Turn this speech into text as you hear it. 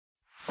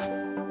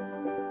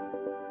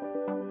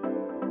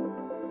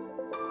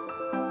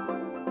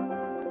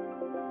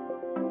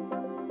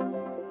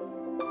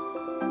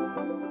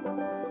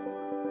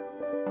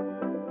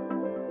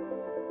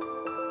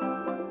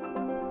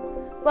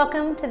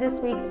Welcome to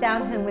this week's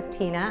Down Home with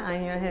Tina.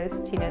 I'm your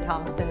host, Tina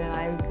Thompson, and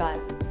I've got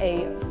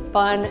a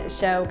fun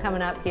show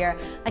coming up here.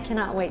 I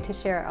cannot wait to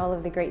share all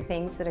of the great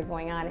things that are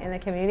going on in the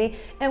community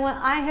and what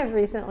I have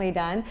recently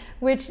done,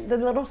 which the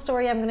little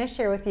story I'm going to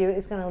share with you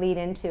is going to lead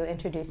into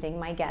introducing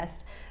my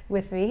guest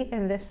with me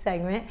in this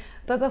segment.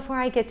 But before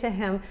I get to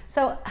him,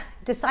 so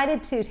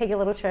decided to take a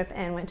little trip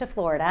and went to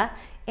Florida,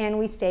 and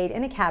we stayed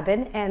in a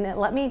cabin. And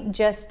let me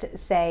just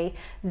say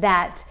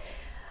that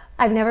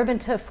I've never been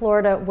to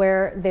Florida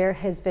where there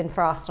has been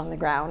frost on the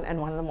ground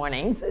in one of the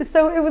mornings.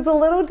 So it was a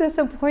little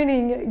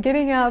disappointing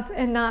getting up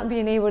and not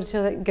being able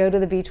to go to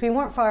the beach. We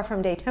weren't far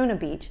from Daytona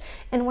Beach.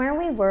 And where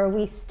we were,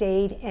 we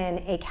stayed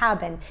in a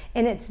cabin,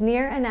 and it's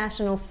near a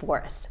national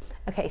forest.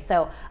 Okay,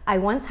 so I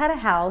once had a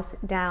house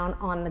down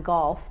on the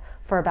Gulf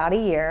for about a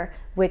year,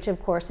 which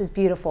of course is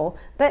beautiful.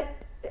 But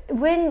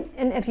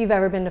and if you've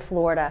ever been to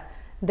Florida,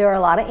 there are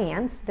a lot of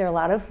ants, there are a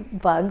lot of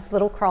bugs,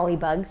 little crawly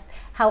bugs.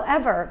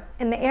 However,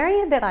 in the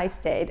area that I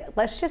stayed,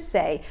 let's just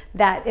say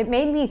that it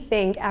made me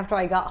think after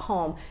I got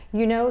home,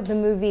 you know the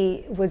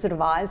movie Wizard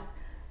of Oz?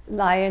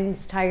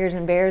 Lions, tigers,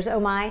 and bears, oh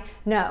my?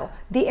 No,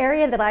 the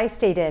area that I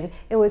stayed in,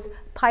 it was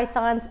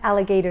pythons,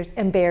 alligators,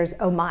 and bears,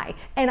 oh my.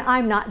 And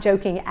I'm not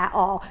joking at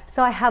all.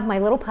 So I have my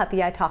little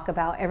puppy I talk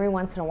about every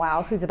once in a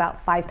while who's about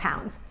 5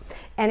 pounds.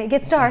 And it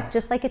gets dark,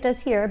 just like it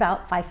does here,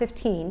 about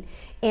 5:15.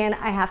 And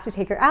I have to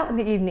take her out in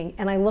the evening.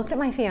 And I looked at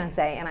my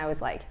fiance and I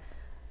was like,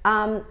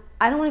 I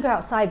don't want to go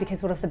outside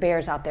because what if the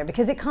bear's out there?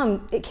 Because it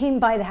came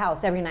by the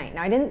house every night.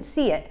 Now I didn't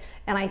see it.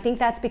 And I think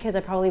that's because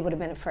I probably would have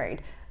been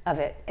afraid of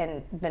it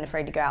and been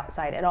afraid to go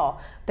outside at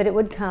all. But it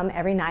would come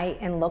every night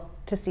and look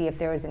to see if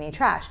there was any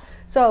trash.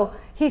 So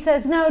he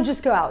says, no,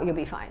 just go out, you'll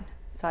be fine.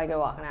 So I go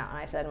walking out and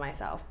I said to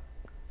myself,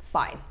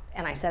 fine.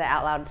 And I said it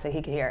out loud so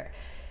he could hear it.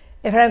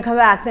 If I don't come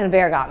back, then a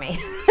bear got me.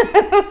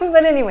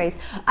 But anyways,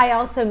 I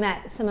also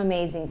met some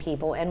amazing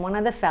people, and one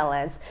of the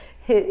fellas,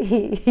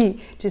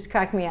 he just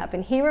cracked me up,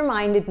 and he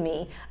reminded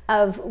me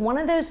of one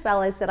of those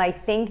fellas that I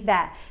think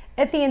that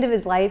at the end of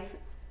his life,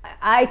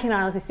 I can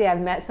honestly say I've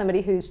met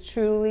somebody who's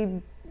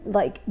truly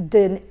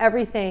did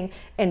everything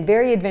and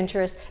very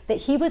adventurous, that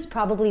he was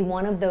probably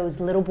one of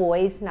those little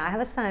boys, now I have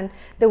a son,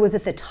 that was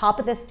at the top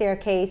of the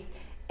staircase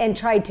and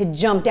tried to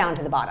jump down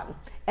to the bottom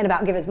and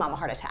about give his mom a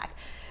heart attack.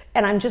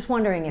 And I'm just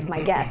wondering if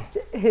my guest,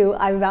 who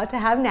I'm about to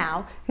have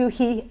now, who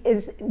he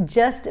is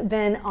just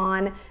been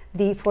on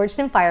the Forged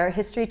in Fire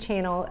History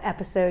Channel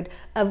episode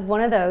of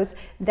one of those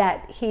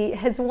that he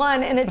has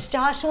won, and it's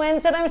Josh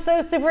Wentz, and I'm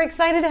so super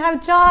excited to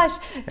have Josh.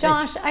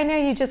 Josh, I know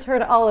you just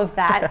heard all of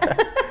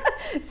that.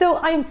 So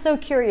I'm so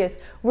curious,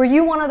 were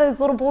you one of those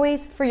little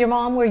boys for your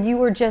mom where you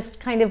were just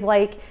kind of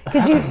like,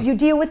 because you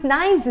deal with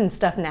knives and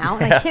stuff now,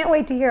 and I can't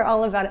wait to hear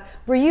all about it.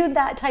 Were you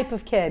that type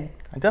of kid?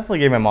 I definitely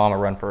gave my mom a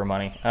run for her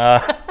money.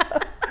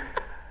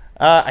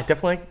 I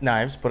definitely liked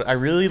knives, but I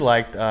really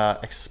liked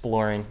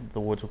exploring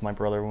the woods with my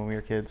brother when we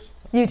were kids.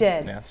 You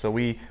did? Yeah, so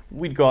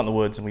we'd go out in the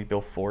woods and we'd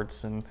build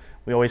forts, and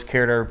we always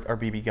carried our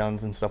BB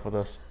guns and stuff with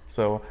us.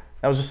 So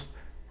that was just,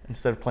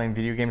 instead of playing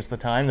video games at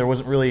the time, there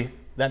wasn't really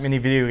that many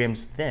video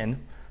games then,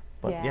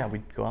 but yeah,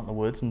 we'd go out in the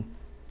woods and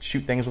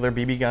shoot things with our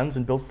BB guns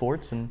and build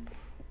forts. And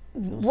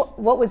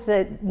what was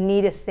the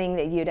neatest thing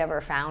that you'd ever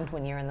found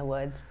when you were in the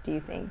woods, do you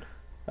think?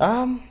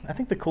 I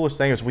think the coolest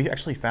thing is we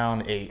actually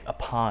found a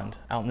pond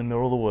out in the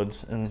middle of the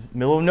woods, in the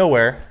middle of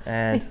nowhere,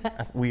 and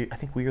I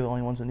think we were the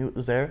only ones that knew it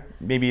was there.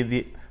 Maybe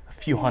a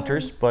few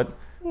hunters, but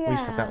we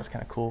just thought that was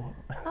kind of cool.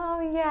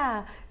 Oh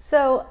yeah.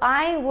 So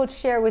I will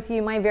share with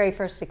you my very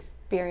first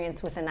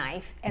experience with a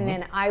knife, and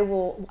then I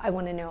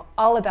want to know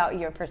all about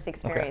your first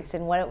experience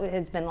and what it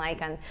has been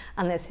like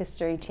on this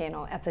History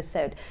Channel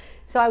episode.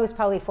 So I was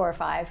probably 4 or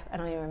 5, I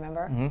don't even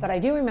remember, but I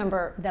do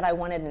remember that I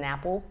wanted an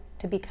apple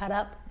to be cut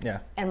up,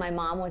 and my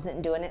mom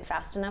wasn't doing it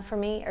fast enough for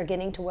me or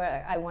getting to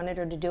where I wanted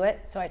her to do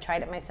it, so I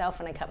tried it myself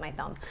and I cut my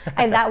thumb,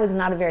 and that was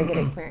not a very good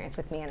experience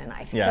with me and a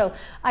knife. So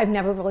I've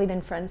never really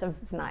been friends of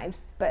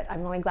knives, but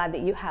I'm really glad that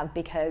you have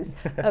because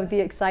of the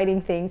exciting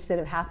things that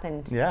have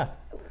happened. Yeah.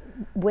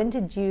 When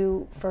did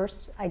you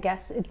first, I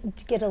guess,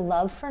 get a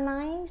love for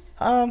knives?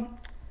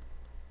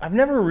 I've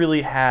never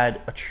really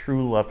had a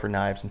true love for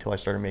knives until I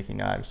started making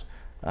knives.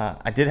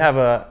 I did have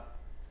a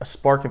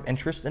spark of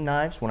interest in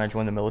knives when I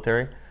joined the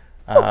military.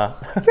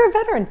 You're a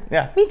veteran.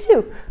 Yeah. Me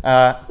too.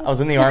 I was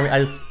in the Army.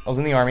 I was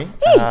in the Army.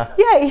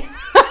 Yay.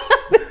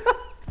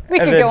 We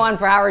could go on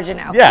for hours, you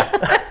know. Yeah.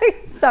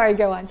 Sorry,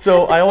 go on.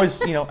 So I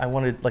always, I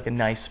wanted like a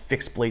nice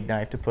fixed blade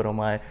knife to put on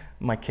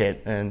my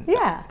kit, and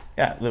yeah,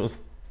 that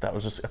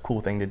was just a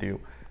cool thing to do.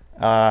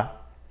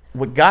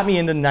 What got me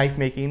into knife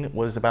making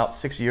was about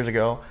 6 years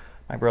ago.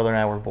 My brother and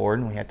I were bored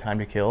and we had time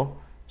to kill,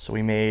 so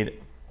we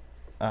made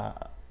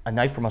a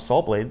knife from a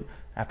saw blade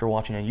after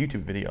watching a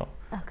YouTube video.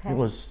 Okay. It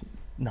was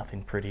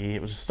nothing pretty.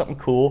 It was just something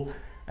cool.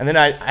 And then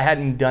I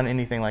hadn't done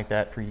anything like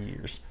that for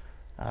years.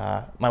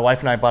 My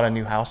wife and I bought a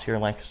new house here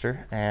in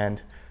Lancaster,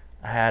 and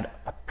I had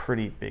a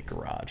pretty big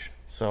garage.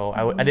 So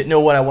I didn't know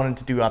what I wanted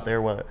to do out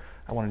there, whether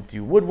I wanted to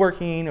do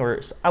woodworking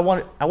or I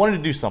wanted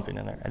to do something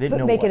in there. I didn't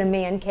know make what. It a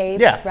man cave,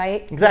 yeah,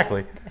 right?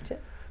 Exactly. Gotcha.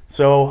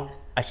 So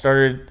I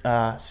started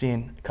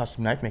seeing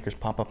custom knife makers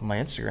pop up on my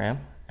Instagram,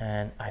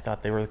 and I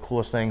thought they were the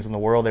coolest things in the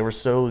world. They were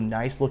so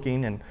nice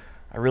looking, and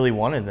I really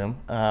wanted them,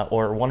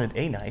 or wanted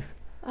a knife.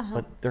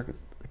 But the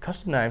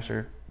custom knives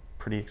are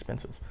pretty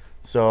expensive.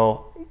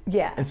 So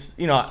yeah, it's,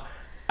 you know,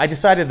 I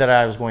decided that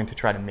I was going to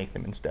try to make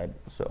them instead.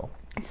 So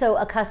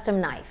a custom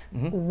knife.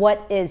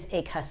 What is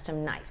a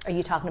custom knife? Are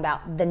you talking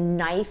about the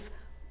knife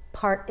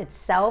part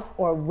itself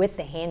or with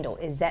the handle?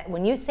 Is that,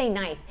 when you say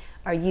knife,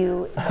 are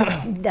you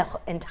the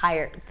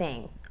entire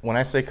thing? When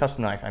I say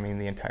custom knife, I mean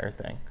the entire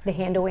thing. The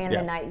handle and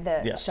the knife,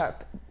 the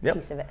sharp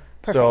piece of it.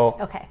 Perfect. So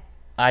okay.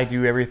 I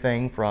do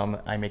everything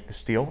from, I make the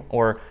steel,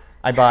 or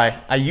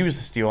I use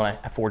the steel and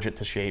I forge it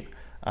to shape.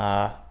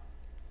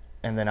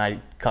 And then I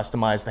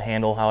customize the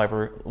handle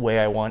however way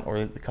I want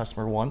or the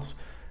customer wants.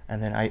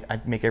 And then I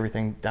make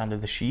everything down to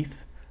the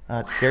sheath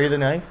to carry the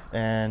knife.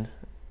 And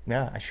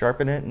yeah, I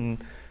sharpen it.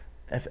 And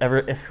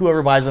if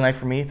whoever buys the knife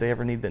from me, if they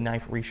ever need the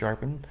knife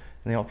resharpened and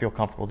they don't feel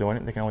comfortable doing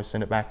it, they can always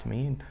send it back to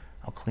me and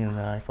I'll clean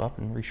the knife up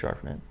and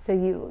resharpen it. So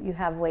you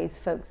have ways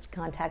folks to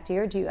contact you,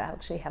 or do you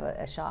actually have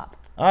a shop?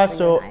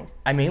 So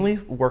I mainly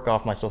work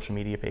off my social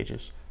media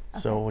pages,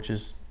 which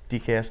is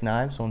DKS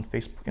Knives on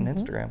Facebook and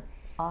Instagram.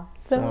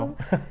 Awesome.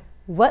 So.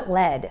 What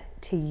led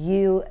to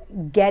you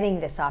getting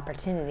this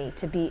opportunity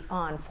to be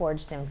on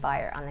Forged in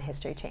Fire on the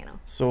History Channel?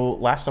 So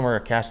last summer, a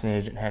casting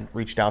agent had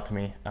reached out to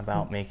me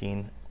about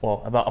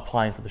about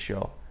applying for the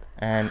show,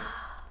 and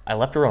I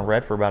left her on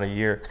red for about a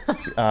year.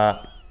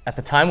 At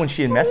the time when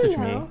she had messaged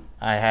me,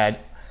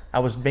 I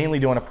was mainly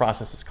doing a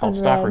process that's called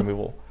stock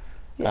removal.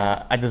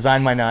 I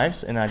designed my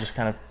knives and I just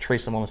kind of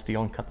traced them on the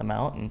steel and cut them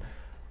out. And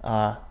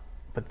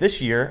but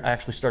this year I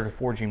actually started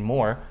forging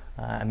more.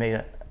 I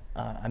met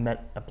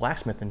a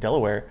blacksmith in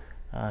Delaware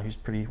who's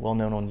pretty well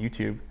known on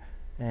YouTube,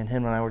 and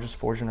him and I were just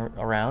forging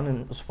around,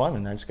 and it was fun,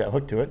 and I just got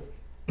hooked to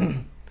it.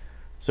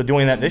 So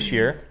doing that this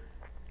year,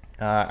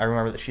 I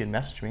remember that she had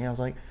messaged me. I was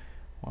like,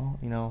 well,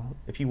 you know,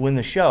 if you win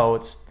the show,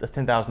 it's a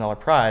 $10,000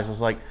 prize. I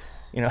was like,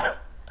 you know,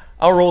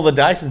 I'll roll the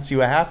dice and see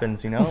what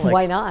happens, you know? Like,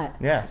 why not?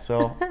 Yeah,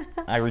 so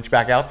I reached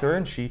back out to her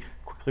and she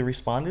quickly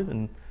responded,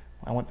 and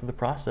I went through the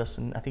process,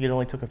 and I think it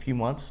only took a few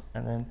months,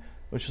 and then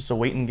it was just a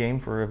waiting game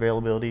for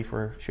availability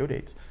for show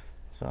dates.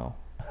 So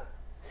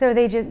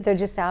they're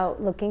just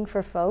out looking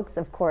for folks,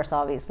 of course,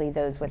 obviously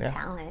those with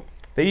talent.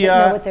 They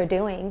know what they're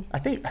doing.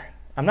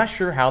 I'm not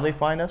sure how they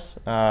find us.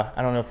 I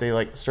don't know if they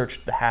like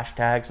search the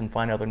hashtags and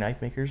find other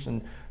knife makers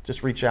and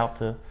just reach out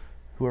to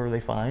whoever they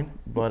find.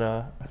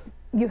 But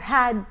you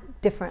had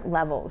different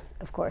levels,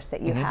 of course,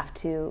 that you have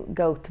to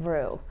go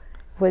through.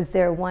 Was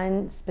there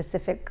one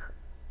specific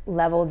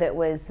level that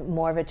was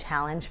more of a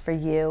challenge for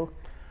you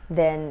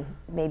than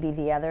maybe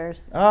the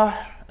others?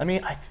 I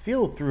mean, I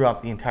feel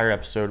throughout the entire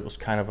episode was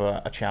kind of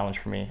a challenge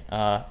for me.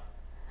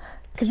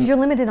 Because you're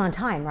limited on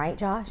time, right,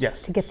 Josh?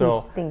 Yes. To get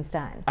these things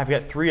done. I've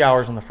got 3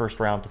 hours in the first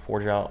round to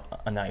forge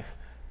out a knife.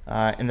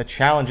 In the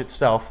challenge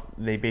itself,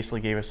 they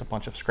basically gave us a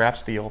bunch of scrap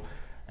steel,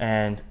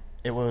 and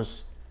it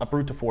was a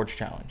brute to forge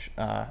challenge.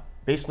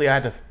 Basically, I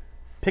had to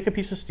pick a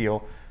piece of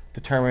steel,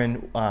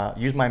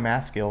 use my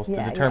math skills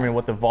to determine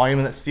what the volume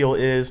of that steel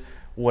is,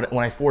 when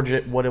I forge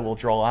it, what it will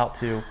draw out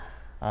to.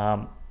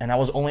 And I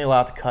was only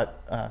allowed to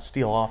cut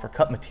steel off or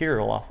cut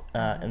material off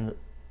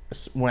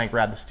when I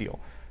grabbed the steel.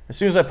 As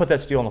soon as I put that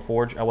steel in the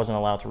forge, I wasn't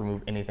allowed to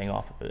remove anything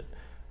off of it.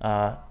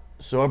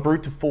 So a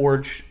brute to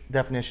forge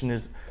definition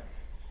is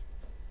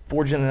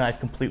forging the knife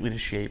completely to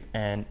shape,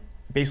 and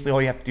basically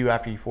all you have to do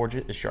after you forge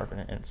it is sharpen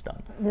it, and it's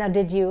done. Now,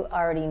 did you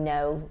already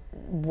know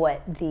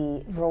what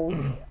the rules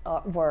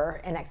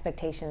were and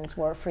expectations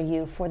were for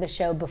you for the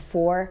show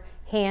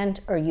beforehand,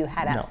 or you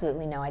had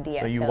absolutely no idea?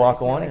 So you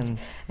walk on and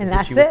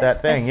that's you with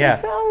that thing,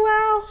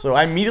 wow. So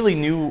I immediately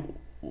knew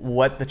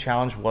what the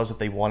challenge was that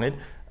they wanted.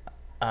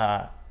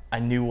 I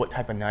knew what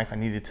type of knife I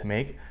needed to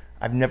make.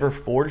 I've never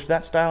forged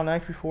that style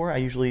knife before. I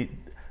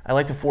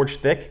like to forge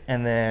thick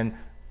and then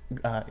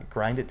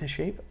grind it to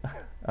shape.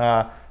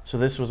 So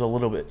this was a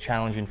little bit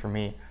challenging for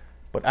me,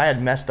 but I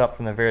had messed up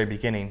from the very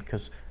beginning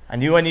because I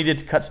knew I needed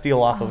to cut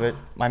steel off of it.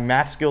 My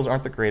math skills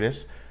aren't the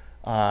greatest,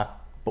 but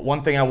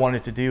one thing I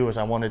wanted to do is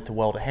I wanted to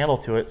weld a handle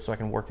to it so I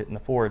can work it in the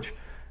forge.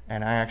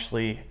 And I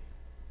actually,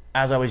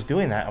 as I was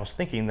doing that, I was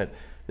thinking that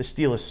the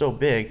steel is so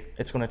big,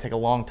 it's going to take a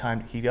long time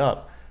to heat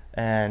up.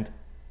 And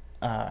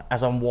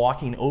as I'm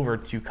walking over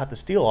to cut the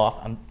steel off,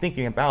 I'm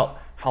thinking about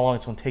how long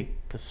it's going to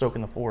take to soak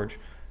in the forge,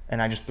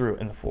 and I just threw it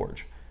in the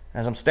forge.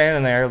 As I'm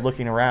standing there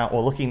looking around,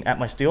 or looking at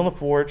my steel in the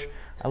forge,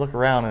 I look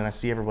around and I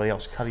see everybody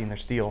else cutting their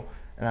steel,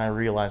 and I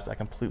realized I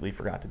completely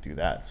forgot to do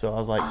that. So I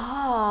was like,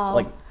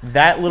 like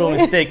that little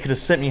mistake could have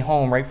sent me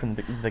home right from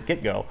the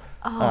get-go.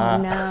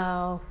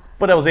 No.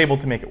 But I was able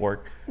to make it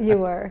work. You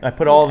were. I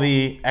put all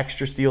the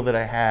extra steel that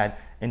I had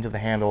into the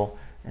handle,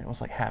 and it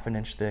was like ½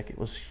 inch thick. It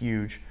was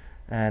huge.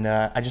 And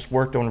I just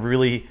worked on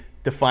really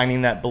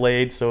defining that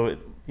blade, so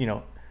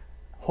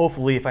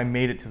hopefully if I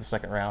made it to the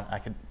second round, I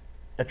could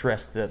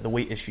address the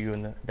weight issue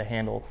and the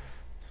handle.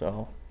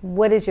 So,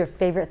 what is your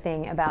favorite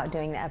thing about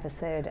doing the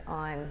episode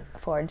on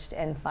Forged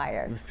in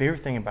Fire? The favorite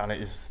thing about it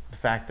is the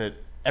fact that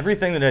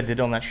everything that I did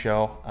on that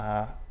show,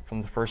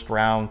 from the first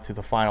round to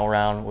the final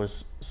round,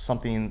 was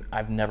something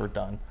I've never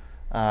done.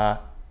 I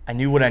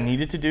knew what I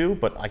needed to do,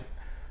 but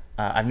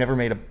I've never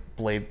made a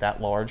blade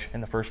that large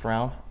in the first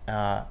round.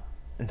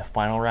 In the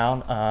final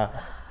round,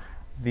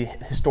 the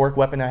historic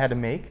weapon I had to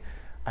make,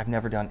 I've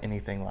never done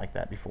anything like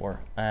that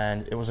before.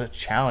 And it was a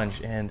challenge,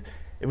 and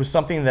it was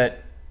something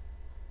that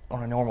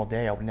on a normal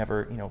day I would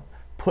never,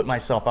 put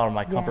myself out of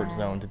my comfort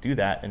zone to do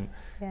that. And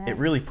it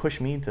really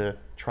pushed me to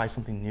try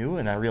something new,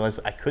 and I realized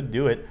I could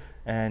do it.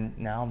 And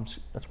now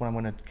that's what I'm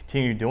going to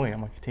continue doing. I'm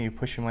going to continue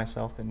pushing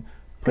myself and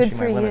pushing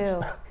my limits.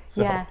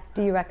 So, yeah.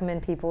 Do you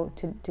recommend people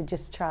to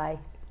just try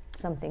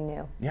something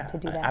new? Yeah, to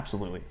do that?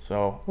 Absolutely.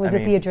 So was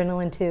it the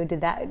adrenaline too?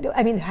 Did that?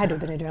 I mean, there had to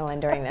have been adrenaline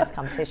during this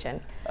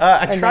competition.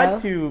 I tried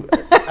to,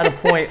 at a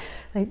point,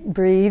 like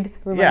breathe.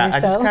 Yeah, I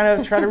just kind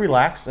of try to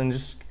relax, and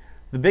just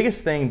the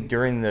biggest thing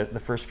during the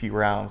first few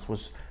rounds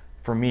was,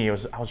 for me, I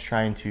was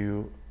trying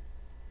to.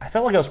 I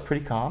felt like I was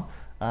pretty calm.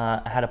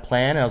 I had a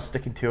plan, and I was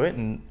sticking to it,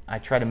 and I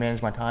tried to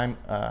manage my time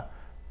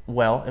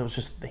well. It was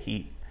just the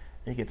heat.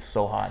 It gets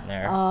so hot in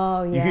there.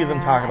 Oh, yeah. You hear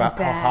them talk about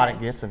how hot it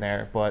gets in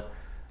there, but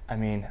I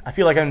mean, I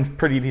feel like I'm in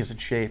pretty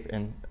decent shape,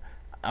 and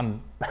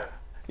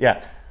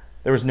yeah,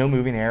 there was no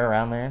moving air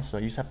around there, so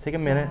you just have to take a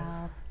minute,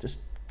 just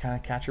kind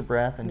of catch your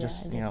breath, and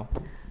just,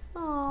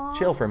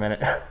 chill for a minute.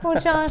 Well,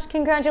 Josh,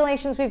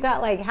 congratulations. We've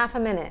got like half a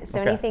minute.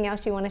 So anything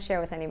else you want to share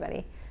with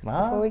anybody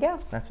before we go?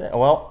 That's it.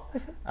 Well,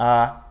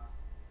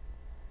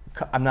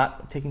 I'm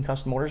not taking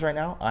custom orders right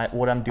now.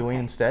 What I'm doing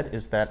instead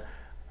is that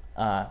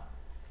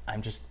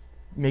I'm just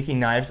making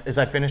knives. As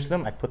I finish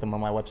them, I put them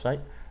on my website.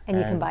 And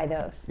you can buy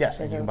those. Yes,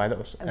 and you can buy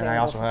those. And I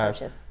also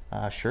have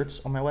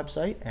shirts on my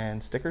website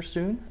and stickers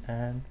soon.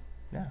 And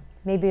yeah.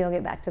 Maybe you'll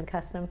get back to the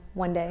custom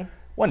one day.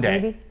 One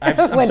day. Maybe? I'm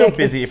so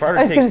busy. If I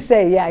were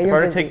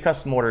to take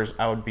custom orders,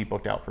 I would be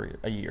booked out for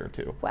a year or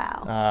two.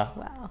 Wow.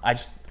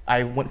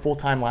 I went full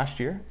time last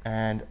year,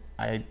 and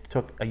I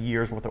took a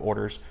year's worth of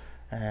orders,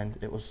 and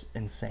it was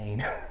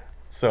insane.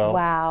 So.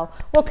 Wow.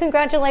 Well,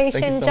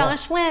 congratulations, so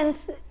Josh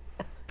Wentz.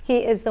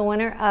 He is the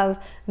winner of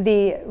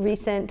the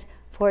recent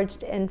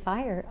Forged in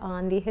Fire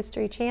on the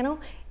History Channel.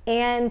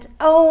 And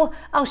I'll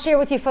share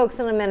with you folks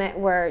in a minute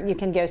where you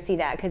can go see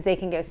that, because they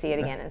can go see it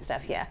again and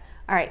stuff. Yeah.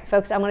 All right,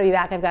 folks, I'm going to be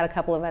back. I've got a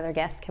couple of other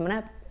guests coming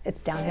up.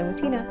 It's Down Home with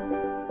Tina.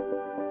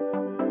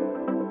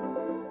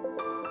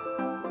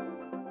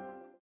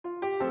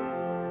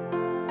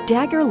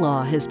 Dagger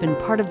Law has been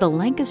part of the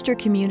Lancaster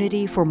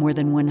community for more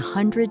than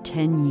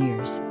 110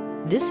 years.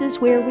 This is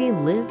where we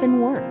live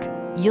and work.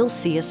 You'll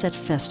see us at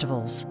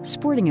festivals,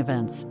 sporting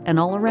events, and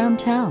all around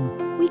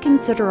town. We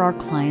consider our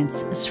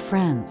clients as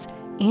friends,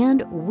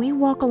 and we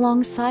walk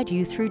alongside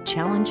you through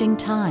challenging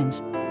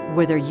times.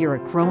 Whether you're a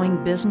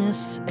growing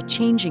business, a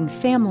changing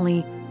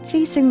family,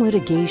 facing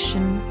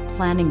litigation,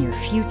 planning your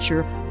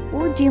future,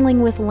 or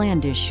dealing with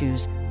land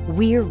issues,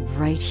 we're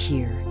right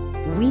here.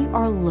 We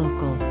are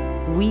local.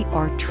 We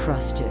are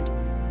trusted.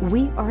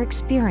 We are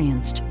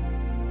experienced.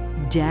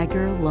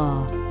 Dagger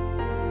Law.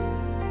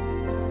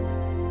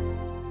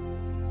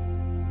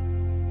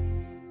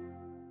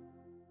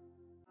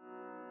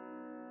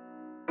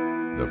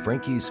 The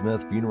Frankie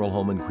Smith Funeral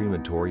Home and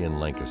Crematory in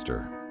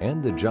Lancaster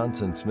and the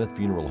Johnson Smith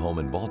Funeral Home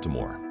in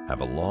Baltimore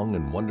have a long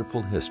and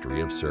wonderful history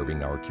of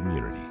serving our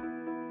community.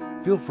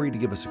 Feel free to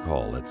give us a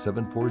call at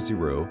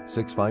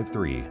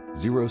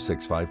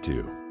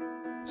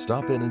 740-653-0652.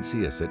 Stop in and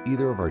see us at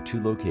either of our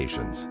two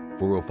locations,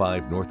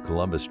 405 North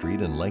Columbus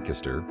Street in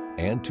Lancaster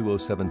and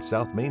 207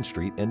 South Main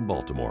Street in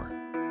Baltimore.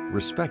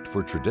 Respect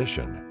for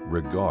tradition,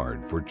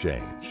 regard for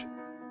change.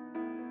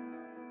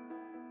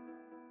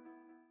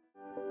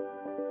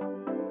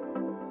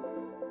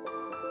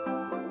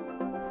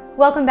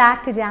 Welcome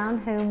back to Down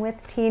Home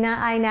with Tina.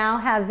 I now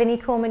have Vinny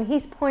Coleman.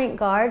 He's point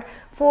guard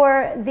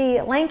for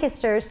the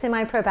Lancaster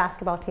semi-pro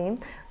basketball team,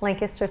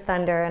 Lancaster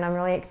Thunder, and I'm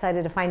really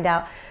excited to find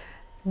out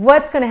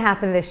what's going to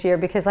happen this year,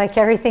 because like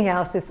everything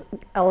else, it's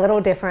a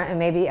little different and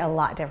maybe a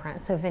lot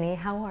different. So Vinny,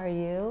 how are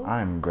you?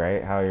 I'm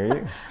great. How are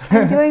you?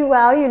 I'm doing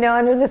well,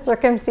 under the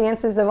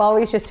circumstances of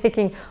always just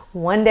taking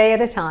one day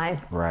at a time.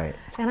 Right.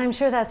 And I'm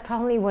sure that's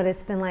probably what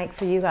it's been like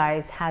for you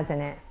guys,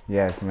 hasn't it?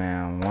 Yes,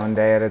 ma'am. One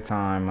day at a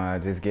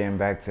time, just getting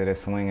back to the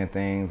swing of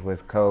things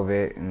with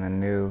COVID and the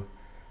new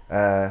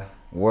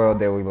world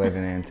that we're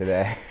living in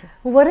today.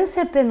 What has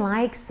it been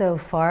like so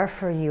far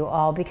for you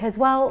all? Because,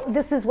 well,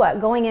 this is what,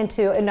 going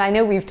into, and I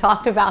know we've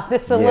talked about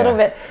this a little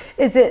bit,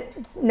 is it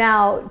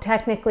now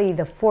technically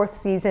the fourth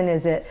season?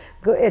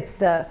 It's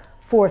the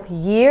fourth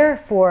year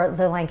for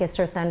the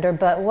Lancaster Thunder,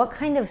 but what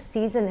kind of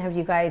season have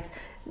you guys,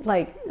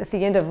 like at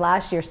the end of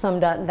last year,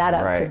 summed that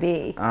up to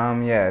be?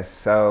 Yes,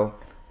 so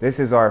this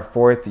is our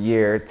fourth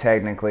year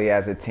technically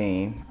as a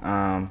team.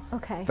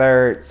 Okay.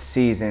 Third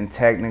season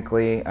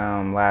technically.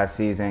 Last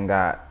season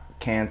got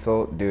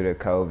canceled due to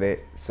COVID,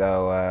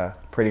 so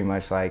pretty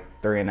much like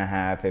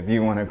 3.5 if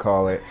you want to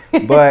call it.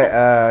 But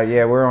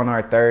yeah, we're on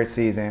our third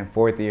season,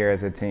 fourth year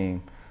as a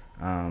team.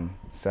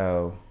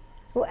 So.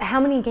 How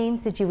many games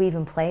did you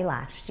even play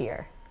last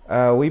year?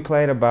 We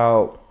played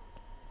about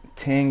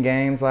 10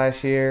 games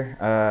last year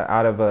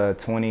out of a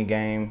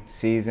 20-game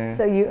season.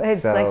 So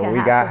it's like we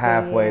got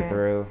halfway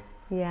through.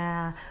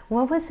 Yeah.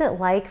 What was it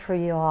like for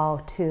you all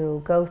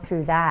to go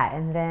through that,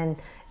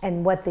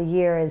 and what the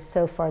year is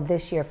so far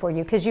this year for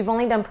you? Because you've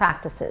only done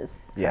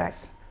practices, correct?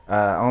 Yes.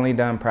 Only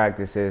done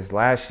practices.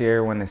 Last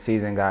year when the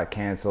season got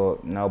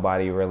canceled,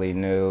 nobody really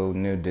knew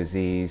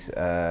disease,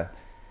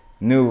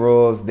 new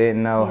rules,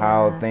 didn't know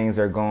how things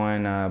are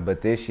going.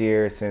 But this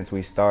year, since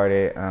we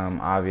started,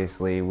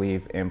 obviously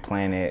we've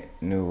implanted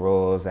new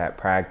rules at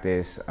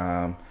practice.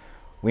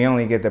 We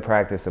only get to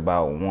practice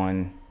about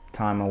 1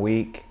 time a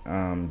week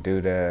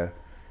due to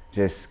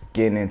just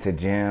getting into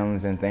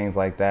gyms and things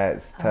like that.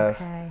 It's tough.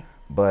 Okay.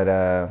 But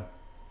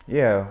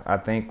yeah, I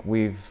think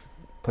we've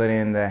put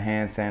in the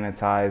hand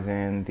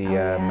sanitizing, the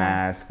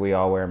mask. We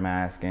all wear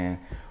masks, and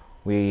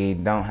we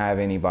don't have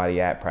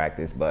anybody at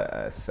practice but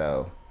us.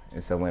 So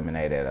it's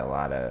eliminated a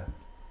lot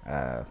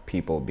of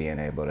people being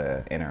able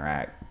to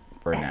interact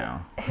for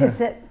now.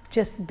 Has it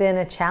just been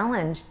a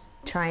challenge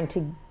trying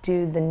to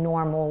do the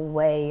normal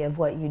way of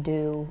what you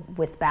do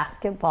with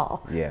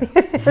basketball? Yeah.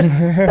 Because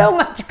there's so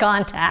much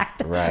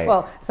contact. Right.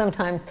 Well,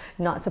 sometimes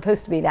not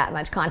supposed to be that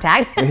much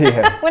contact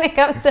when it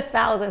comes to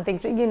fouls and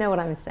things, but you know what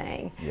I'm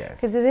saying. Yes.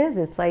 Because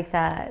it's like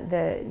that,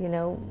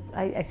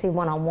 I say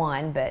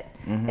one-on-one, but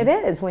it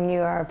is when you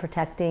are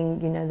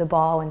protecting, the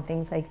ball and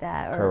things like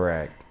that.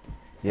 Correct.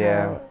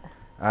 So,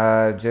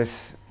 yeah.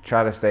 Just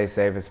try to stay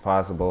safe as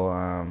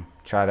possible.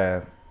 Try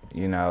to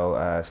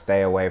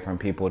stay away from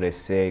people that's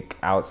sick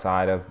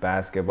outside of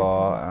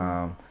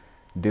basketball.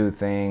 Do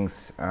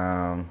things.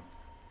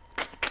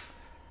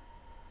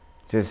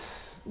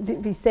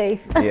 Just be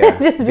safe. Yeah,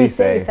 just be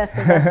safe. That's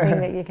the best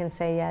thing that you can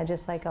say. Yeah,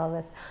 just like all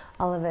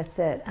of us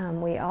that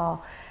we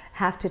all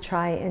have to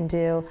try and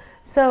do.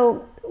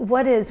 So,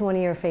 what is one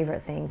of your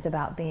favorite things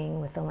about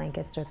being with the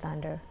Lancaster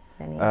Thunder?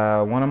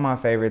 One of my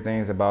favorite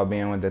things about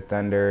being with the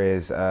Thunder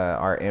is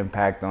our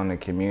impact on the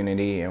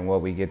community and what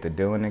we get to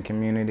do in the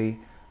community.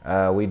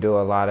 We do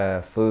a lot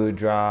of food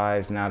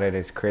drives. Now that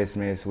it's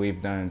Christmas,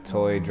 we've done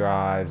toy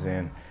drives,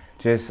 and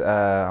just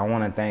I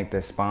want to thank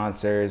the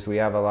sponsors. We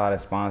have a lot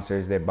of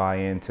sponsors that buy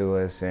into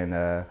us, and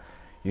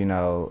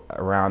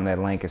around the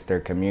Lancaster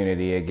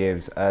community, it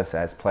gives us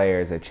as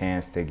players a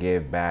chance to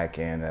give back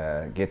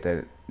and get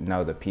to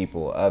know the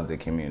people of the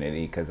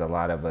community, because a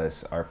lot of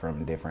us are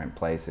from different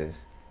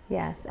places.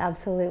 Yes,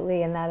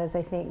 absolutely, and that is,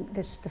 I think,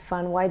 this is the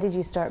fun. Why did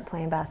you start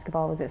playing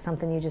basketball? Was it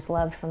something you just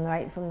loved from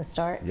the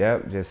start?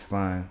 Yep, just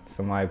fun.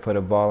 Somebody put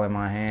a ball in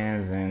my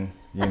hands, and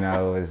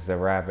it's a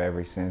wrap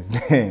ever since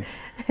then.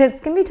 It's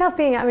gonna be tough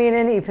being.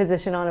 Any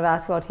position on a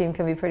basketball team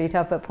can be pretty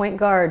tough, but point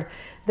guard,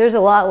 there's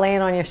a lot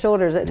laying on your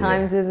shoulders at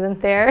times,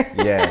 isn't there?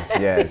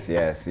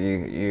 Yes.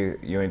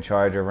 You're in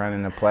charge of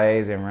running the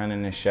plays and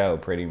running the show,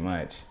 pretty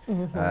much.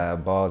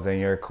 Balls in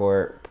your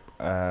court.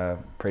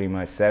 Pretty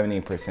much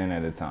 70%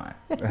 of the time.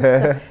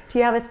 So, do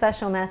you have a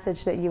special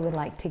message that you would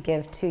like to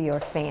give to your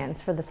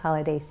fans for this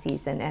holiday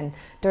season and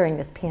during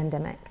this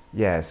pandemic?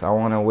 Yes, I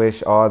want to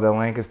wish all the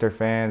Lancaster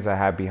fans a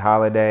happy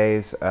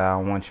holidays. I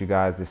want you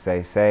guys to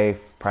stay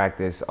safe,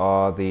 practice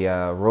all the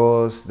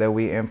rules that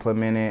we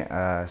implemented,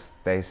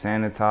 stay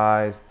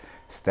sanitized,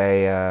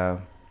 stay,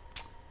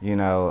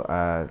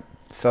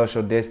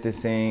 social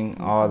distancing,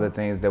 all the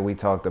things that we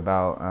talked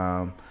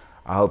about.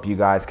 I hope you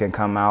guys can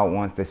come out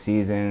once the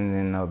season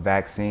and the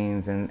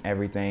vaccines and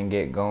everything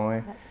get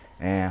going,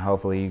 and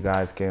hopefully you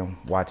guys can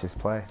watch us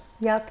play.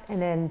 Yep,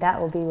 and then that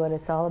will be what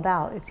it's all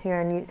about, is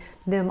hearing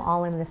them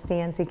all in the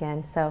stands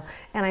again. So,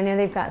 and I know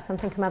they've got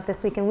something come up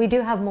this week, and we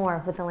do have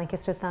more with the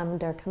Lancaster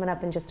Thunder coming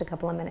up in just a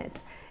couple of minutes.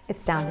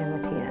 It's Down Home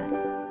with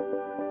Tina.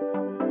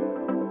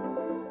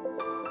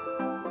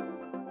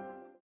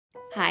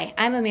 Hi,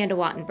 I'm Amanda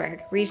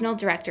Wattenberg, Regional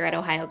Director at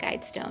Ohio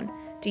Guidestone.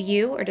 Do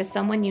you or does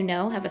someone you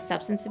know have a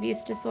substance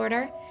abuse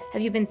disorder?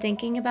 Have you been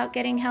thinking about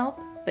getting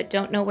help, but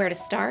don't know where to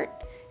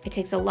start? It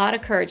takes a lot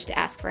of courage to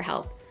ask for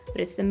help,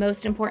 but it's the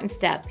most important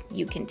step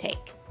you can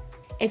take.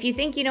 If you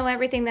think you know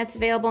everything that's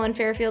available in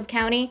Fairfield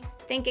County,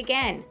 think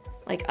again.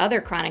 Like other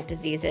chronic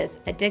diseases,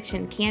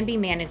 addiction can be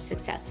managed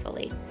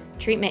successfully.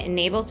 Treatment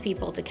enables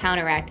people to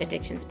counteract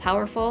addiction's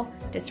powerful,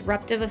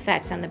 disruptive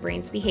effects on the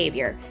brain's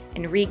behavior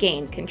and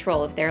regain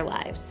control of their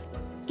lives.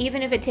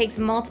 Even if it takes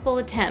multiple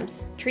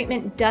attempts,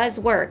 treatment does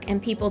work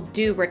and people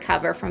do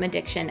recover from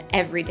addiction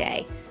every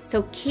day.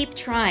 So keep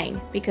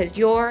trying, because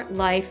your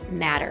life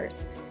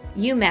matters.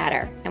 You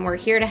matter, and we're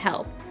here to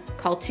help.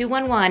 Call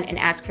 211 and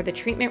ask for the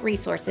treatment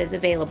resources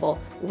available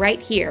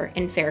right here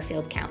in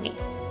Fairfield County.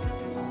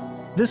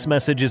 This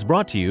message is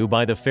brought to you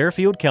by the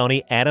Fairfield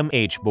County Adam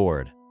H.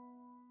 Board.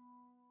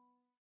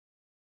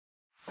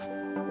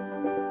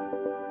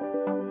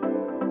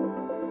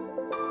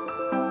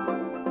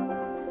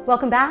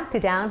 Welcome back to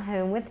Down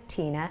Home with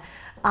Tina.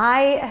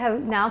 I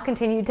have now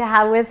continued to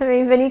have with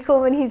me Vinny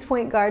Coleman. He's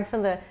point guard for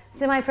the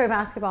semi-pro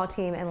basketball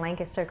team in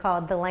Lancaster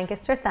called the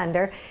Lancaster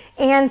Thunder.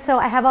 And so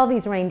I have all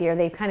these reindeer.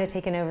 They've kind of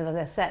taken over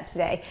the set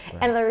today.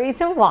 Right. And the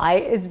reason why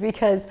is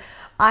because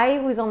I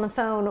was on the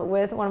phone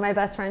with one of my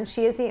best friends.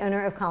 She is the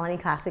owner of Colony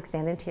Classic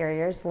Sand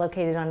Interiors,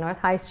 located on North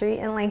High Street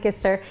in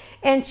Lancaster.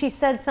 And she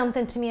said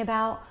something to me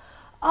about,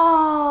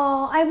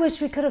 oh, I wish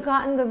we could have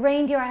gotten the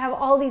reindeer. I have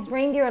all these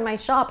reindeer in my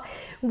shop,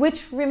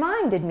 which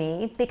reminded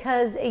me,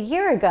 because a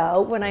year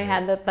ago when I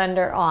had the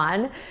Thunder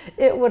on,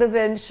 it would have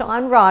been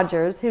Sean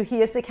Rogers, who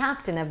he is the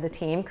captain of the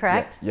team,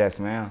 correct? Yes,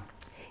 ma'am.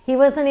 He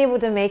wasn't able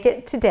to make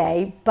it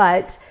today,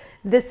 but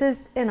this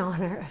is in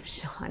honor of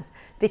Sean.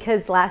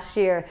 Because last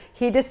year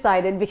he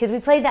decided, because we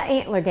played that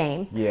antler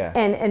game,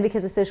 and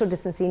because of social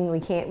distancing,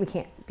 we can't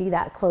be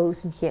that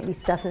close and can't be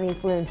stuffing these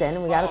balloons in,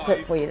 and we got a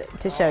clip for you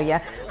to show you.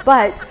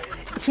 But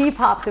he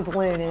popped a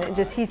balloon, and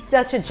he's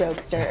such a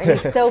jokester, and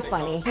he's so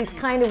funny. He's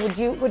kind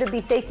of, would it be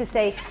safe to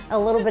say, a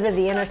little bit of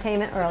the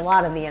entertainment or a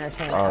lot of the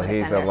entertainment? Oh,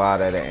 he's a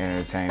lot of the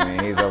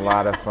entertainment. He's a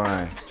lot of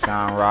fun.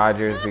 Sean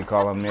Rogers, we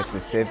call him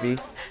Mississippi.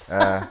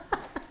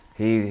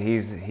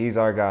 He's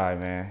our guy,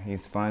 man.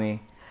 He's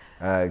funny.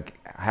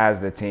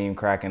 Has the team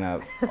cracking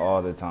up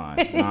all the time,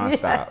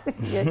 nonstop.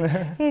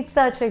 Yes. He's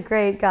such a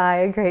great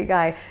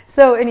guy,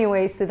 So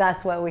anyway, so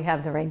that's what we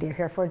have the reindeer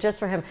here for, just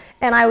for him.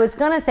 And I was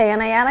gonna say,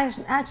 and I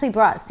actually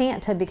brought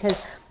Santa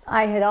because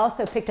I had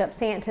also picked up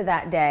Santa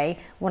that day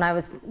when I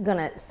was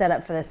gonna set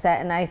up for the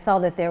set, and I saw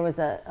that there was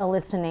a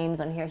list of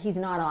names on here. He's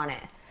not on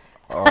it.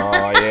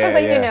 Oh yeah,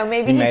 but you know,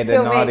 maybe he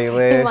still might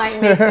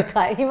make the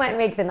cut. He might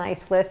make the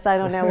nice list. I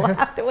don't know. We'll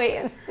have to wait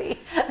and see.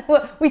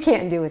 Well, we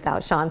can't do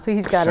without Sean, so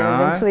he's got to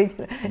eventually.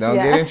 Don't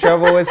get in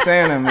trouble with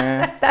Santa,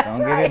 man. Don't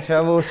get in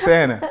trouble with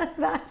Santa.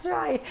 That's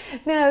right.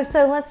 No,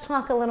 so let's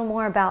talk a little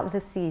more about the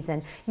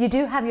season. You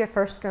do have your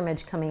first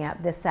scrimmage coming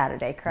up this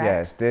Saturday, correct?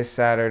 Yes, this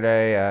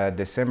Saturday,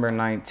 December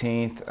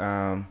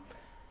 19th.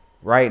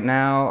 Right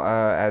now,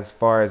 as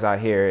far as I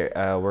hear,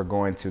 we're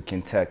going to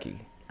Kentucky.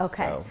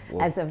 Okay,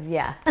 so as of,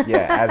 yeah,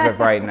 as of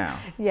right now.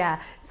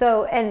 Yeah,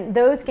 so, and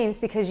those games,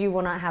 because you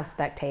will not have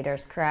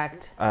spectators,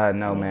 correct?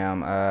 No, ma'am.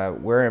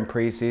 We're in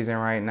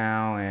preseason right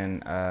now,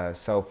 and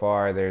so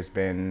far there's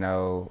been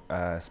no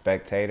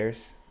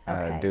spectators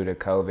due to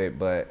COVID,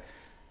 but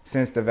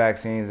since the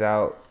vaccine's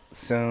out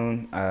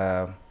soon,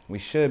 we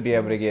should be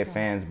able to get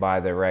fans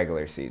by the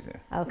regular season.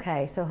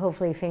 Okay, so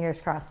hopefully,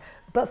 fingers crossed.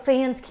 But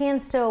fans can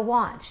still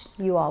watch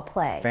you all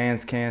play.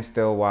 Fans can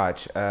still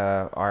watch.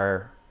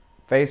 Our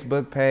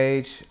Facebook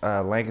page,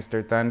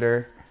 Lancaster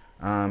Thunder,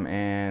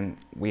 and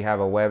we have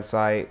a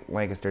website,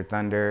 Lancaster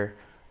Thunder,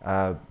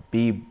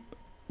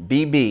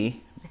 BB,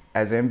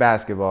 as in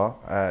basketball,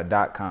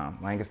 .com,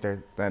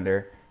 Lancaster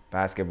Thunder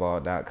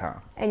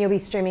basketball.com. And you'll be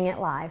streaming it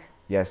live?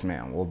 Yes,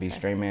 ma'am. We'll be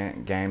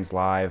streaming games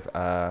live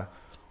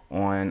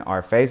on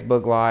our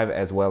Facebook Live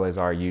as well as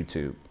our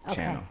YouTube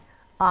channel.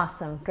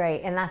 Awesome,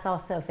 great. And that's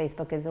also,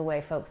 Facebook is a way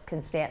folks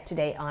can stay up to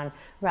date on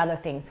whether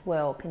things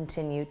will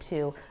continue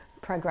to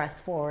progress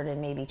forward and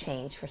maybe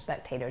change for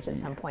spectators at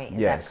some point.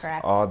 Is that correct?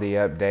 Yes, all the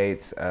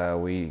updates.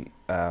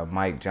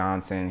 Mike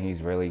Johnson,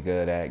 he's really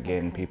good at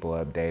getting people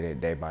updated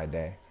day by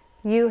day.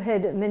 You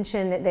had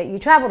mentioned that you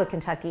travel to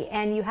Kentucky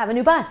and you have a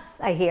new bus,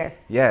 I hear.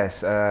 Yes,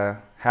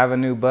 have a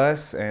new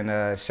bus,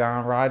 and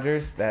Sean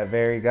Rogers, that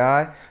very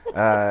guy,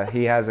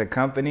 he has a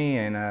company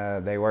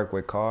and they work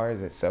with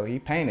cars, so he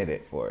painted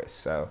it for us.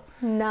 So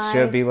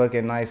should be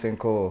looking nice and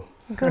cool.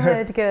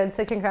 Good, good.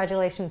 So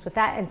congratulations with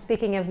that. And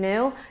speaking of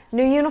new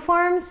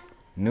uniforms?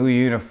 New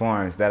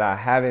uniforms that I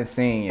haven't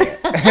seen yet.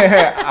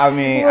 I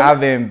mean, I've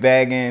been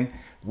begging.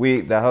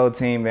 The whole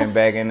team been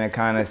begging to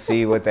kind of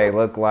see what they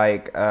look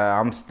like.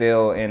 I'm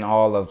still in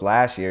all of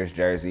last year's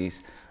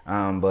jerseys.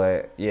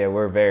 But yeah,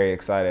 we're very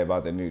excited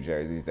about the new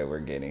jerseys that we're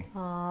getting.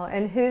 Oh,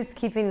 and who's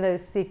keeping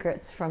those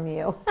secrets from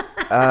you?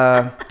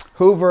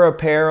 Hoover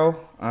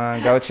Apparel.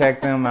 Go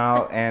check them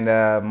out.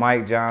 And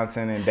Mike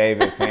Johnson and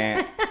David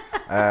Fant.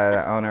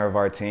 The owner of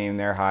our team,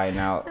 they're hiding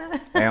out.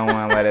 They don't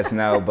want to let us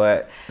know,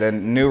 but the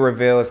new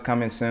reveal is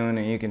coming soon,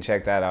 and you can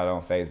check that out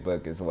on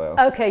Facebook as well.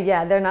 Okay,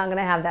 yeah, they're not going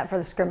to have that for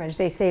the scrimmage.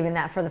 They're saving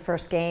that for the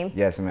first game.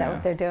 Yes, ma'am. Is that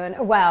what they're doing?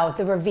 Wow,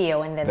 the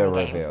reveal and then the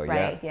game, reveal,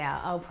 right? Yeah.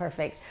 Oh,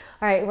 perfect.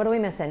 All right, what are we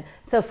missing?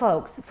 So,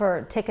 folks,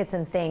 for tickets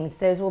and things,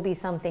 those will be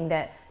something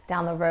that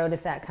down the road,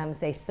 if that comes,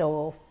 they still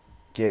will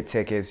get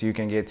tickets. You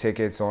can get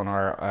tickets on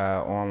our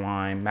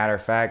online. Matter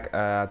of fact,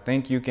 I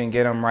think you can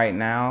get them right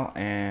now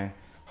and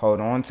hold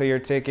on to your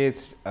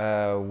tickets.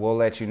 We'll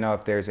let you know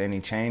if there's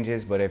any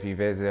changes, but if you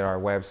visit our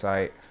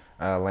website,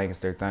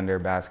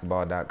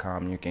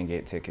 LancasterThunderBasketball.com, you can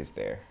get tickets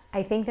there.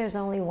 I think there's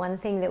only one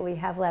thing that we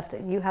have left.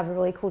 You have a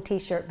really cool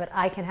t-shirt, but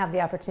I can have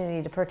the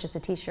opportunity to purchase a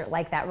t-shirt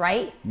like that,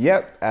 right?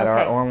 Yep, at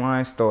our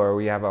online store.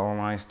 We have an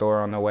online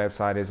store on the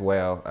website as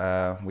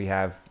well. We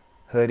have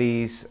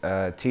hoodies,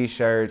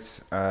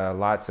 t-shirts,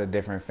 lots of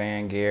different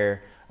fan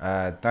gear,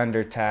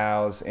 Thunder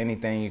towels,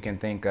 anything you can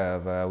think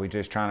of. We're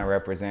just trying to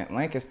represent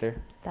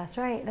Lancaster. That's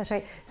right, that's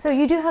right. So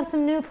you do have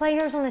some new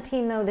players on the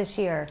team though this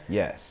year.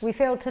 Yes. We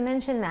failed to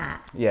mention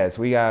that. Yes,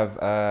 we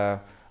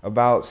have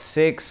about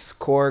 6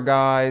 core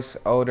guys,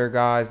 older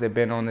guys that have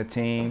been on the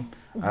team.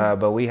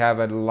 But we have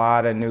a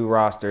lot of new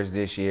rosters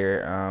this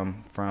year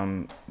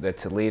from the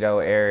Toledo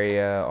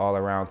area, all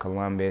around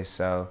Columbus.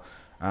 So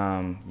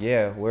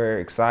yeah, we're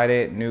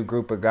excited. New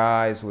group of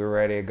guys. We're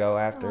ready to go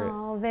after it.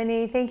 Oh,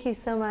 Vinny, thank you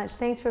so much.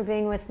 Thanks for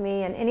being with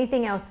me. And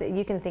anything else that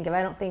you can think of?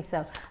 I don't think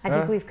so. I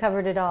think we've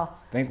covered it all.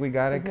 I think we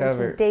got it We've mentioned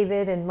covered.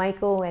 David and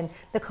Michael and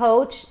the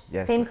coach.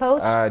 Yes, same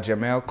coach?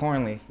 Jamel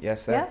Cornley.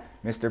 Yes, sir. Yep.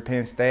 Mr.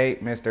 Penn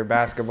State, Mr.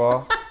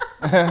 Basketball.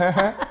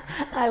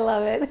 I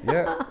love it.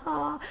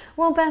 Yeah.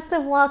 Well, best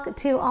of luck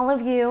to all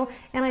of you.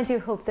 And I do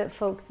hope that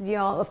folks,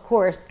 y'all, of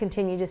course,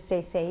 continue to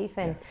stay safe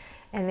and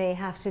they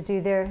have to do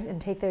and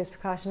take those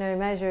precautionary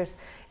measures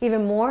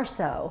even more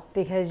so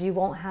because you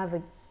won't have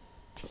a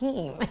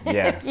team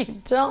if you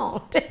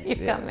don't, if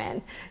you come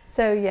in.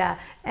 So yeah,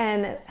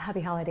 and happy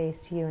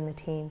holidays to you and the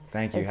team.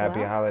 Thank you.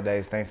 Happy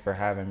holidays. Thanks for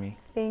having me.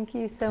 Thank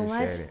you so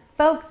much. Appreciate it.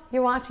 Folks,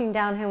 you're watching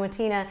Down Home with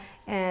Tina,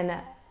 and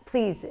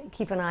please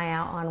keep an eye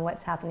out on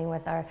what's happening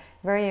with our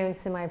very own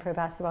semi-pro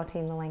basketball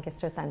team, the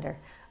Lancaster Thunder.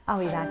 I'll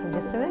be back in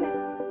just a minute.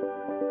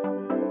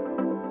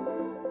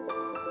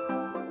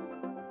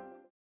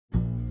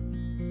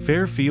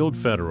 Fairfield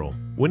Federal.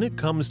 When it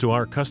comes to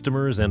our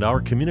customers and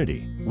our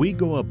community, we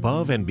go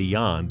above and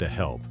beyond to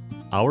help.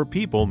 Our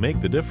people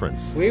make the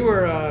difference. We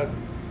were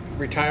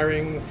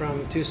retiring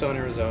from Tucson,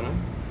 Arizona,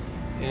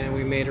 and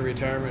we made a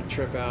retirement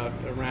trip out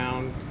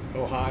around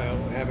Ohio,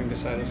 having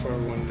decided that's where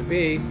we wanted to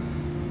be.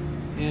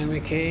 And we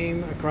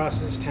came across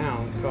this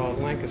town called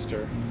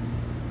Lancaster,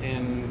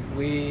 and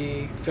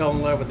we fell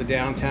in love with the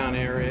downtown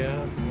area,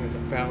 where the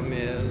fountain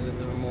is, and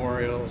the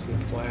memorials, and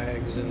the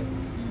flags,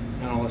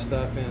 and all this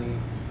stuff. And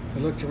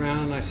we looked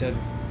around, and I said,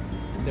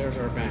 there's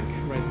our bank,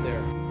 right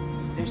there.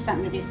 There's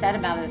something to be said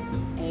about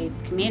a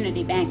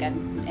community bank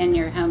in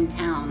your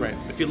hometown. Right.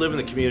 If you live in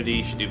the community,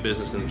 you should do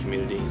business in the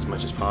community as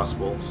much as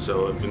possible.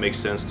 So it makes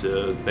sense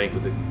to bank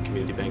with the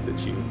community bank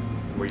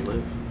where you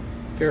live.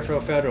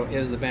 Fairfield Federal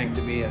is the bank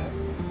to be at.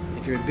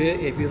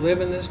 If you live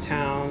in this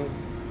town,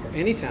 or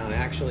any town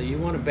actually, you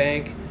want to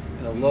bank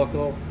at a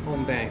local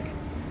home bank.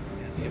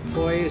 And the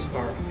employees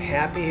are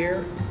happy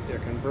here, they're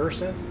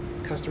conversant,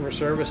 customer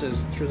service is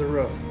through the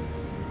roof.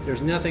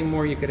 There's nothing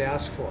more you could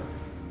ask for.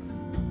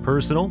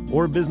 Personal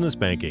or business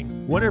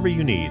banking, whatever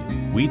you need,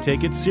 we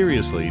take it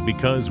seriously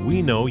because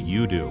we know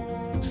you do.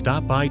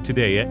 Stop by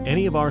today at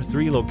any of our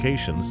 3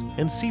 locations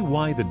and see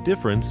why the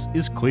difference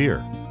is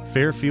clear.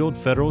 Fairfield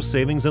Federal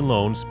Savings and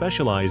Loan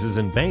specializes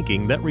in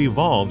banking that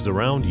revolves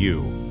around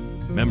you.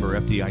 Member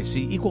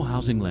FDIC, Equal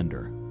Housing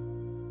Lender.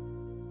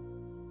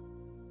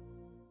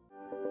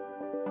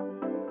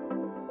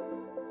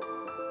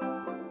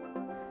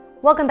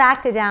 Welcome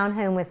back to Down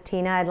Home with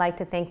Tina. I'd like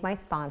to thank my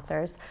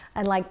sponsors.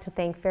 I'd like to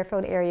thank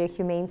Fairfield Area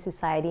Humane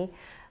Society,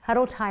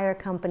 Huddle Tire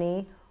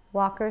Company,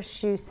 Walker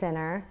Shoe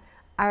Center,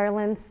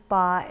 Ireland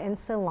Spa and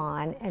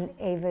Salon, and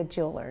Ava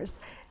Jewelers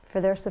for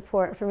their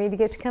support for me to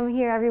get to come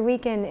here every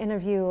week and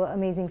interview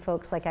amazing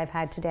folks like I've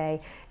had today,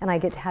 and I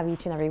get to have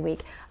each and every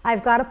week.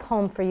 I've got a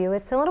poem for you.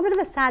 It's a little bit of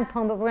a sad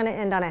poem, but we're going to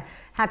end on a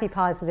happy,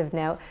 positive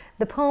note.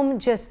 The poem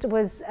just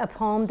was a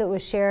poem that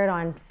was shared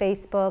on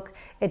Facebook.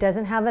 It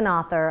doesn't have an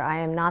author. I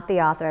am not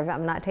the author.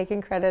 I'm not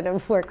taking credit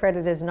of where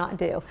credit is not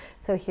due.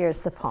 So here's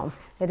the poem.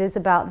 It is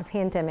about the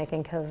pandemic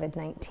and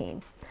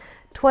COVID-19.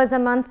 'Twas a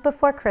month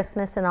before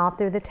Christmas, and all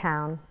through the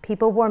town,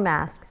 people wore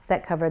masks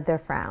that covered their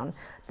frown.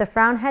 The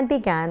frown had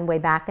begun way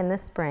back in the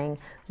spring,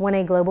 when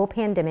a global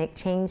pandemic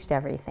changed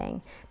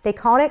everything. They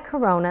called it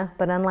Corona,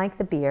 but unlike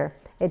the beer,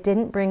 it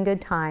didn't bring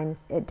good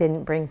times, it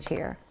didn't bring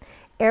cheer.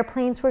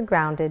 Airplanes were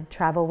grounded,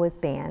 travel was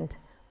banned.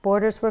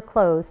 Borders were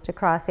closed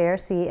across air,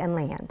 sea, and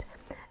land.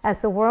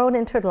 As the world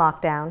entered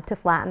lockdown to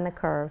flatten the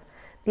curve,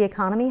 the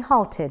economy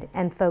halted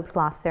and folks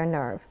lost their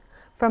nerve.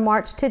 From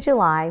March to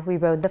July, we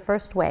rode the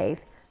first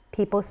wave.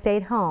 People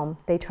stayed home,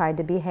 they tried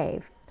to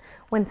behave.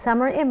 When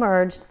summer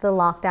emerged, the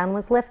lockdown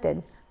was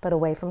lifted, but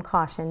away from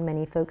caution,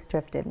 many folks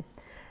drifted.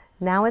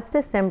 Now it's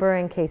December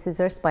and cases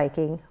are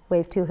spiking.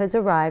 Wave 2 has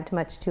arrived,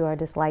 much to our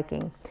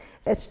disliking.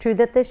 It's true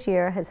that this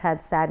year has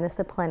had sadness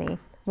aplenty.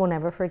 We'll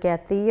never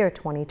forget the year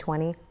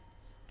 2020.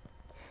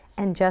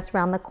 And just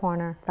round the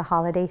corner, the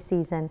holiday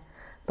season.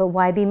 But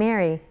why be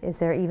merry? Is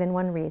there even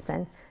one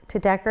reason? To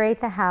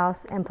decorate the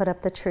house and put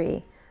up the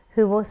tree.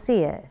 Who will see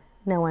it?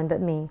 No one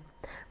but me.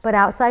 But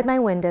outside my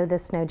window the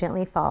snow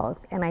gently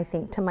falls, and I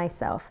think to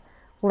myself,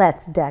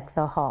 let's deck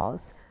the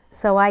halls.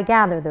 So I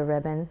gather the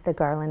ribbon, the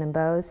garland and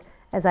bows.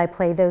 As I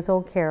play those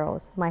old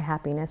carols, my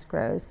happiness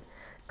grows.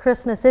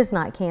 Christmas is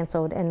not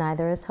canceled, and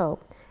neither is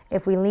hope.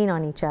 If we lean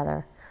on each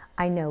other,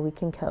 I know we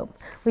can cope.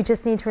 We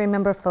just need to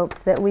remember,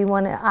 folks, that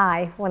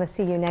I want to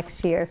see you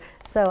next year.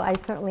 So I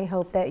certainly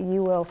hope that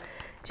you will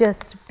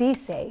just be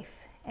safe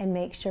and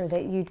make sure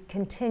that you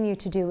continue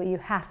to do what you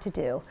have to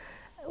do.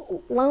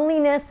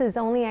 Loneliness is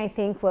only, I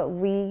think, what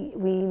we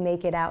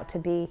make it out to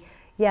be.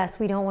 Yes,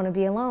 we don't want to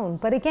be alone.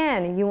 But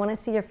again, you want to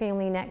see your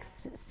family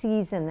next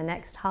season, the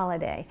next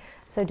holiday.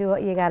 So do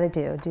what you got to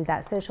do. Do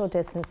that social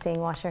distancing,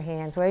 wash your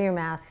hands, wear your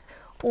masks,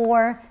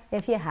 or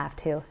if you have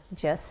to,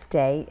 just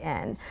stay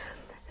in.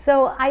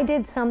 So I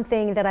did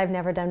something that I've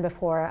never done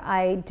before.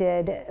 I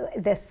did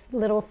this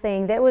little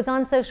thing that was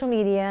on social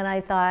media, and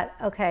I thought,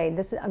 okay,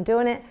 I'm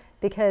doing it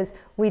because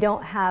we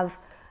don't have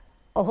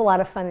a whole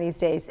lot of fun these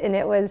days. And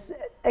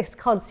it's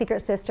called Secret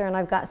Sister, and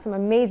I've got some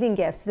amazing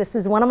gifts. This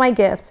is one of my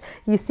gifts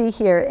you see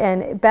here,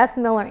 and Beth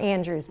Miller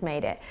Andrews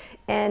made it.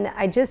 And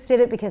I just did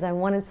it because I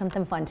wanted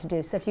something fun to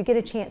do. So if you get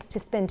a chance to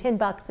spend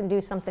 $10 and do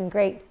something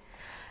great,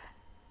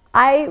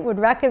 I would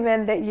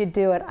recommend that you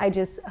do it. I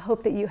just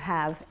hope that you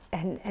have,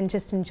 and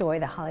just enjoy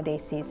the holiday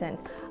season.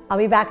 I'll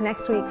be back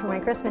next week for my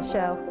Christmas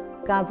show.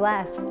 God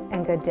bless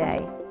and good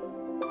day.